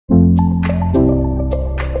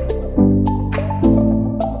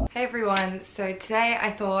everyone, so today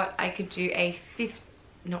I thought I could do a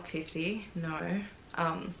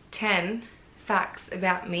 10 facts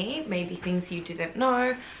about me, maybe things you didn't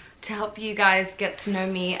know, to help you guys get to know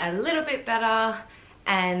me a little bit better,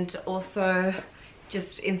 and also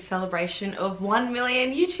just in celebration of 1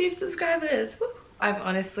 million YouTube subscribers. Woo! I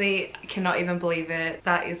honestly cannot even believe it.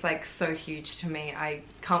 That is like so huge to me. I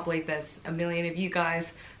can't believe there's 1 million of you guys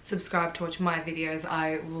subscribe to watch my videos.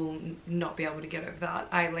 I will not be able to get over that.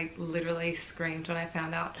 I like literally screamed when I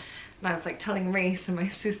found out, and I was like telling Reese and my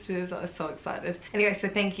sisters. I was so excited. Anyway, so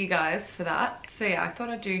thank you guys for that. So yeah, I thought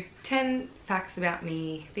I'd do 10 facts about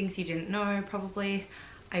me, things you didn't know probably.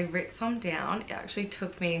 I wrote some down. It actually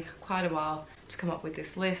took me quite a while to come up with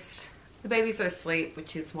this list. The babies are asleep,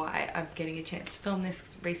 which is why I'm getting a chance to film this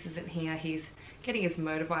because Reese isn't here. He's getting his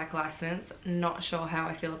motorbike license. Not sure how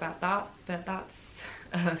I feel about that, but that's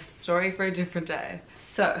a story for a different day.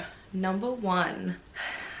 So number one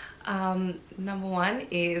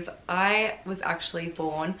is I was actually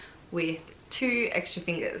born with 2 extra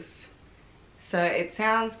fingers. So it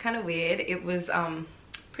sounds kind of weird. It was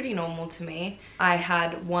pretty normal to me. I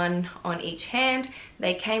had one on each hand.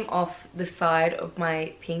 They came off the side of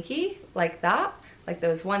my pinky like that. Like there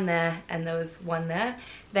was one there and there was one there.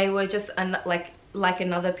 They were just like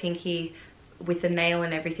another pinky with a nail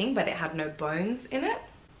and everything, but it had no bones in it.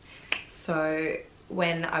 So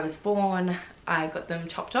when I was born, I got them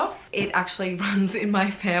chopped off. It actually runs in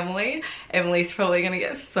my family. Emily's probably gonna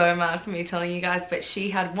get so mad for me telling you guys, but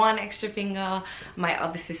she had 1 extra finger. My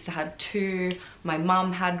other sister had 2. My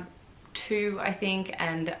mum had 2, I think,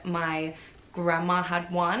 and my grandma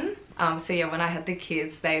had 1. So yeah, when I had the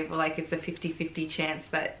kids, they were like, it's a 50-50 chance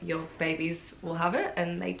that your babies will have it,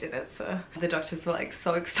 and they did it. So the doctors were like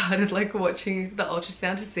so excited, like watching the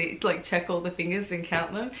ultrasound to see, like check all the fingers and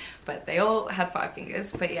count them, but they all had 5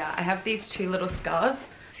 fingers. But yeah, I have these 2 little scars.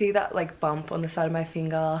 See that like bump on the side of my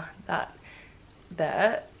finger, that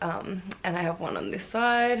there, and I have 1 on this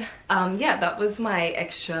side. Yeah, that was my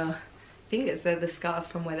extra fingers. They're the scars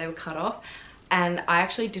from where they were cut off. And I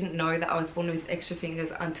actually didn't know that I was born with extra fingers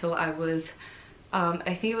until I was,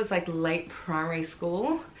 I think it was like late primary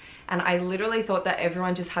school. And I literally thought that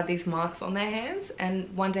everyone just had these marks on their hands.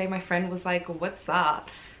 And one day my friend was like, what's that?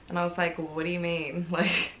 And I was like, what do you mean?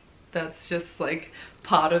 Like, that's just like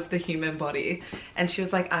part of the human body. And she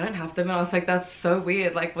was like, I don't have them. And I was like, that's so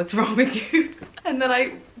weird. Like, what's wrong with you? And then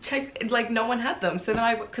I checked, like no one had them. So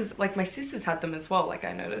then because like my sisters had them as well, like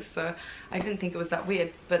I noticed. So I didn't think it was that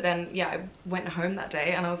weird. But then yeah, I went home that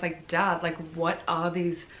day and I was like, Dad, like what are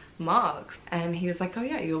these marks? And he was like, oh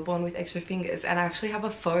yeah, you were born with extra fingers. And I actually have a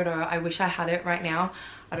photo. I wish I had it right now.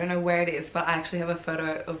 I don't know where it is, but I actually have a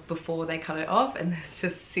photo of before they cut it off, and there's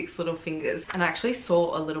just 6 little fingers. And I actually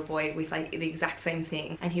saw a little boy with like the exact same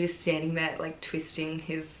thing, and he was standing there like twisting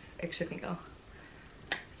his extra finger.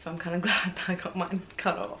 So I'm kind of glad that I got mine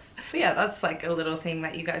cut off. But yeah, that's like a little thing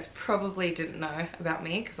that you guys probably didn't know about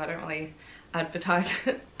me because I don't really advertise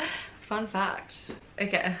it. Fun fact.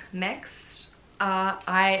 Okay, next.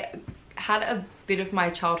 I had a bit of my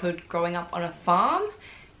childhood growing up on a farm.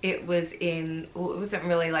 It was in, well, it wasn't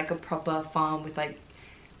really like a proper farm with like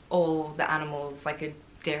all the animals, like a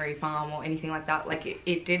dairy farm or anything like that. Like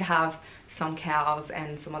it did have some cows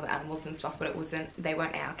and some other animals and stuff, but it wasn't, they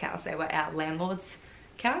weren't our cows, they were our landlord's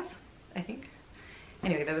cows, I think.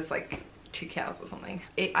 Anyway, there was like 2 cows or something.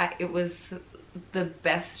 It was the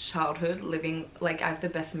best childhood living, like I have the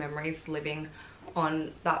best memories living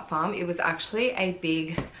on that farm. It was actually a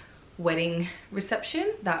big wedding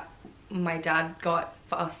reception that my dad got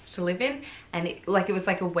for us to live in, and it was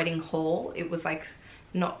like a wedding hall. It was like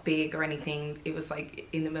not big or anything. It was like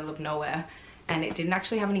in the middle of nowhere, and it didn't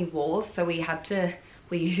actually have any walls, so we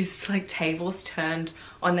used like tables turned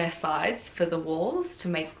on their sides for the walls to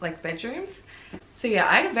make like bedrooms. So yeah,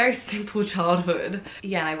 I had a very simple childhood.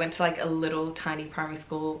 Yeah, and I went to like a little tiny primary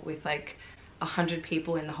school with like 100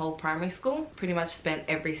 people in the whole primary school. Pretty much spent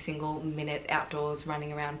every single minute outdoors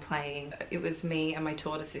running around playing. It was me and my 2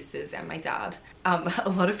 older sisters and my dad. A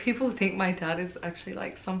lot of people think my dad is actually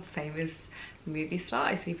like some famous movie star.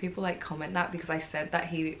 I see people like comment that because I said that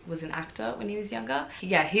he was an actor when he was younger.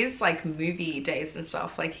 Yeah, his like movie days and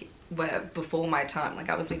stuff like were before my time.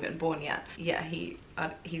 Like I wasn't even born yet. Yeah,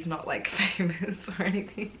 he's not like famous or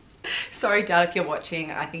anything. Sorry Dad if you're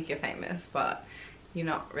watching, I think you're famous, but you're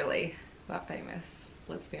not really that famous,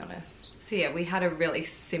 let's be honest. So yeah, we had a really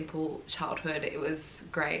simple childhood. It was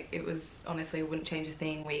great. It was, honestly, I wouldn't change a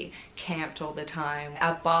thing. We camped all the time.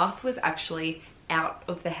 Our bath was actually out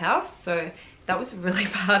of the house, so that was really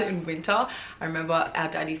bad in winter. I remember our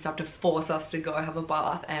dad used to have to force us to go have a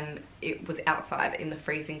bath, and it was outside in the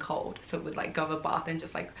freezing cold, so we'd like go have a bath and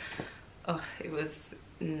just like oh, it was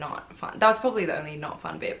not fun. That was probably the only not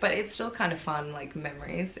fun bit, but it's still kind of fun, like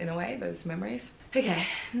memories in a way, those memories. Okay,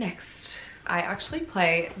 next. I actually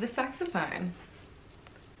play the saxophone.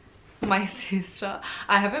 My sister,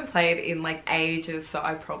 I haven't played in like ages, so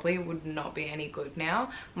I probably would not be any good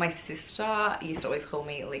now. My sister used to always call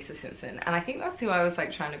me Lisa Simpson, and I think that's who I was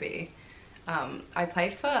like trying to be. I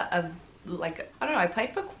played for a, like, I don't know, I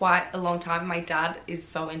played for quite a long time. My dad is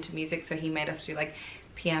so into music, so he made us do like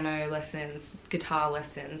piano lessons, guitar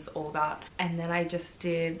lessons, all that. And then I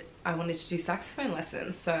wanted to do saxophone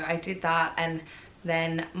lessons, so I did that. And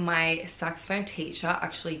then my saxophone teacher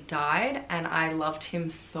actually died, and I loved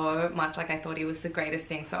him so much. Like, I thought he was the greatest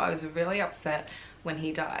thing, so I was really upset when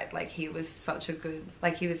he died. Like, he was such a good,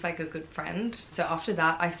 like, he was like a good friend. So after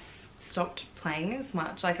that I stopped playing as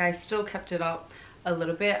much. Like, I still kept it up a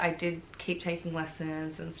little bit. I did keep taking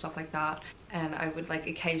lessons and stuff like that, and I would like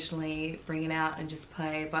occasionally bring it out and just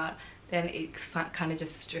play, but then it kind of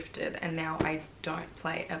just drifted, and now I don't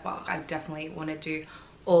play ever. I definitely want to do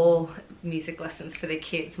all music lessons for the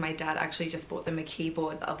kids. My dad actually just bought them a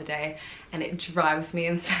keyboard the other day, and it drives me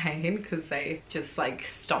insane because they just like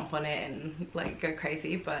stomp on it and like go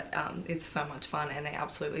crazy, but it's so much fun and they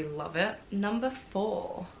absolutely love it. Number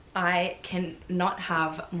 4, I cannot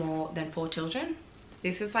have more than 4 children.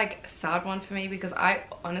 This is like a sad one for me because I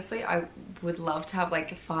honestly would love to have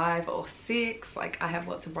like 5 or 6. Like, I have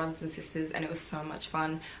lots of brothers and sisters, and it was so much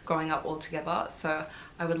fun growing up all together. So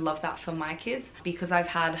I would love that for my kids, because I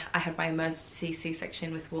had my emergency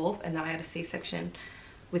C-section with Wolf, and then I had a C-section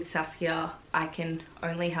with Saskia. I can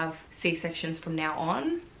only have C-sections from now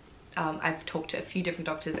on. I've talked to a few different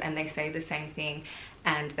doctors and they say the same thing,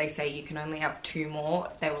 and they say you can only have 2 more.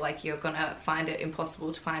 They were like, you're gonna find it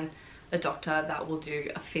impossible to find a doctor that will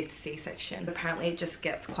do a 5th C-section. Apparently it just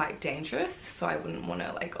gets quite dangerous, so I wouldn't want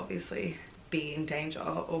to like obviously be in danger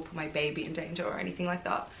or put my baby in danger or anything like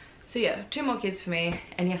that. So yeah, 2 more kids for me,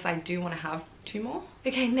 and yes, I do want to have 2 more.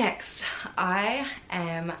 Okay, next. I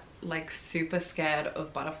am like super scared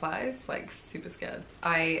of butterflies, like super scared.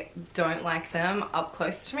 I don't like them up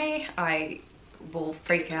close to me. I will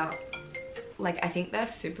freak out. Like, I think they're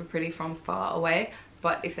super pretty from far away,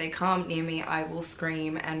 but if they come near me, I will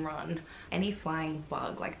scream and run. Any flying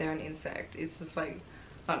bug, like they're an insect, it's just like,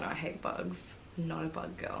 I don't know, I hate bugs. Not a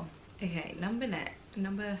bug girl. Okay, number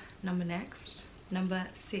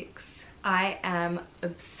 6. I am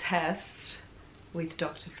obsessed with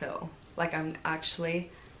Dr. Phil. Like, I'm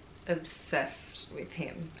actually obsessed with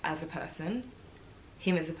him as a person,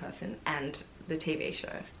 and the TV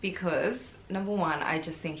show. Because number 1, I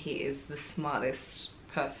just think he is the smartest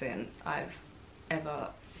person I've ever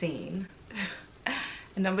seen.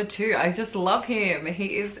 And number 2, I just love him.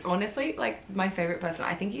 He is honestly like my favorite person.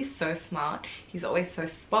 I think he's so smart. He's always so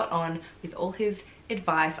spot on with all his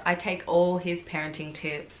advice. I take all his parenting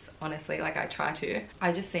tips, honestly, like I try to.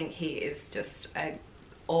 I just think he is just a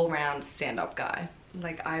all-round stand-up guy.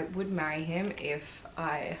 Like, I would marry him if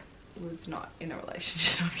I was not in a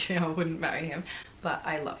relationship. I'm kidding, I wouldn't marry him, but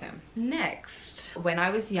I love him. Next, when I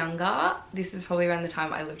was younger, this is probably around the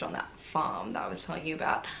time I lived on that farm that I was telling you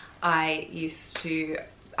about, I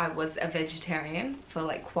was a vegetarian for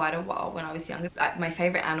like quite a while when I was younger. My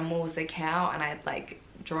favorite animal was a cow, and I had like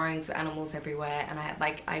drawings of animals everywhere, and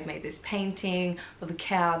I made this painting of a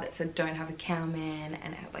cow that said "Don't have a cow, man,"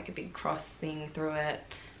 and it had like a big cross thing through it.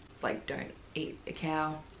 It's like, don't eat a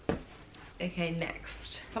cow. Okay,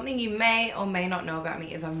 next. Something you may or may not know about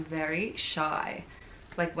me is I'm very shy.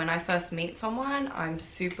 Like, when I first meet someone, I'm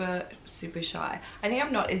super, super shy. I think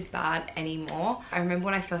I'm not as bad anymore. I remember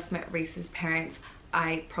when I first met Reese's parents,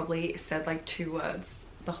 I probably said like 2 words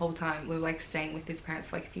the whole time. We were like staying with his parents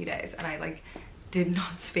for like a few days, and I like did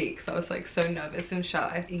not speak, so I was like so nervous and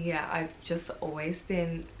shy. Yeah, I've just always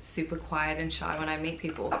been super quiet and shy when I meet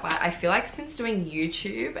people. But I feel like since doing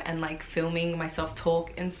YouTube and like filming myself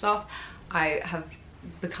talk and stuff, I have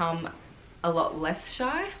become a lot less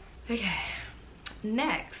shy. Okay.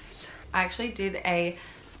 Next, I actually did a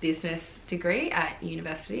business degree at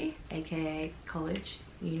university, aka college,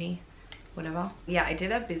 uni, whatever. Yeah, I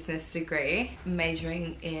did a business degree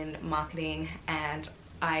majoring in marketing, and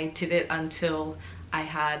I did it until I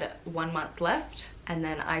had 1 month left, and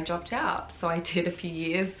then I dropped out. So I did a few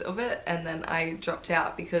years of it, and then I dropped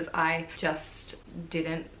out because I just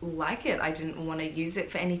didn't like it. I didn't want to use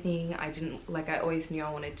it for anything. I always knew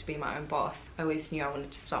I wanted to be my own boss. I always knew I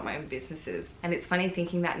wanted to start my own businesses. And it's funny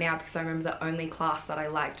thinking that now, because I remember the only class that I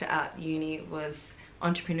liked at uni was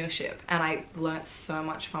entrepreneurship, and I learnt so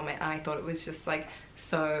much from it, and I thought it was just like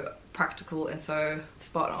so practical and so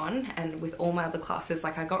spot on, and with all my other classes,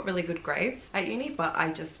 like I got really good grades at uni, but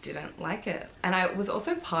I just didn't like it. And I was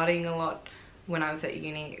also partying a lot when I was at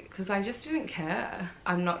uni because I just didn't care.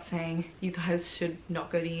 I'm not saying you guys should not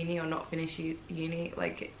go to uni or not finish uni,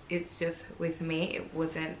 like it's just with me it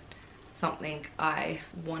wasn't something I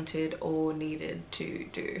wanted or needed to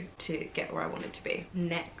do to get where I wanted to be.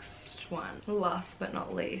 Next one, last but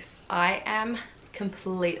not least, I am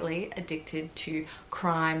completely addicted to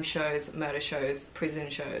crime shows, murder shows, prison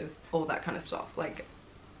shows, all that kind of stuff. Like,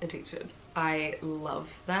 addicted. I love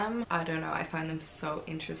them. I don't know, I find them so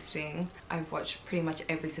interesting. I've watched pretty much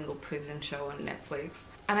every single prison show on Netflix,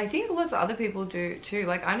 and I think lots of other people do too.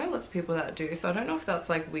 Like, I know lots of people that do, so I don't know if that's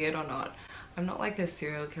like weird or not. I'm not like a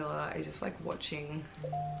serial killer, I just like watching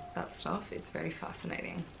that stuff. It's very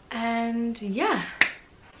fascinating. And yeah,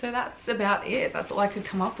 so that's about it. That's all I could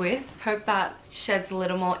come up with. Hope that sheds a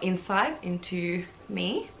little more insight into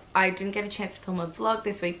me. I didn't get a chance to film a vlog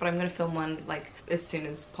this week, but I'm going to film one like as soon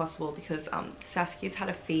as possible because Saskia's had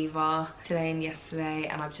a fever today and yesterday,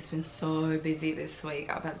 and I've just been so busy this week.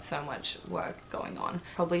 I've had so much work going on.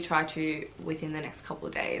 Probably try to within the next couple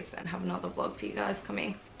of days and have another vlog for you guys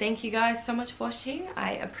coming. Thank you guys so much for watching.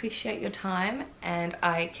 I appreciate your time, and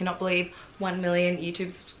I cannot believe 1 million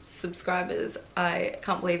YouTube subscribers. I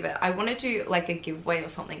can't believe it. I want to do like a giveaway or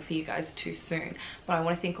something for you guys too soon, but I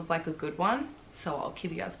want to think of like a good one. So I'll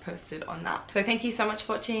keep you guys posted on that. So thank you so much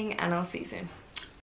for watching, and I'll see you soon.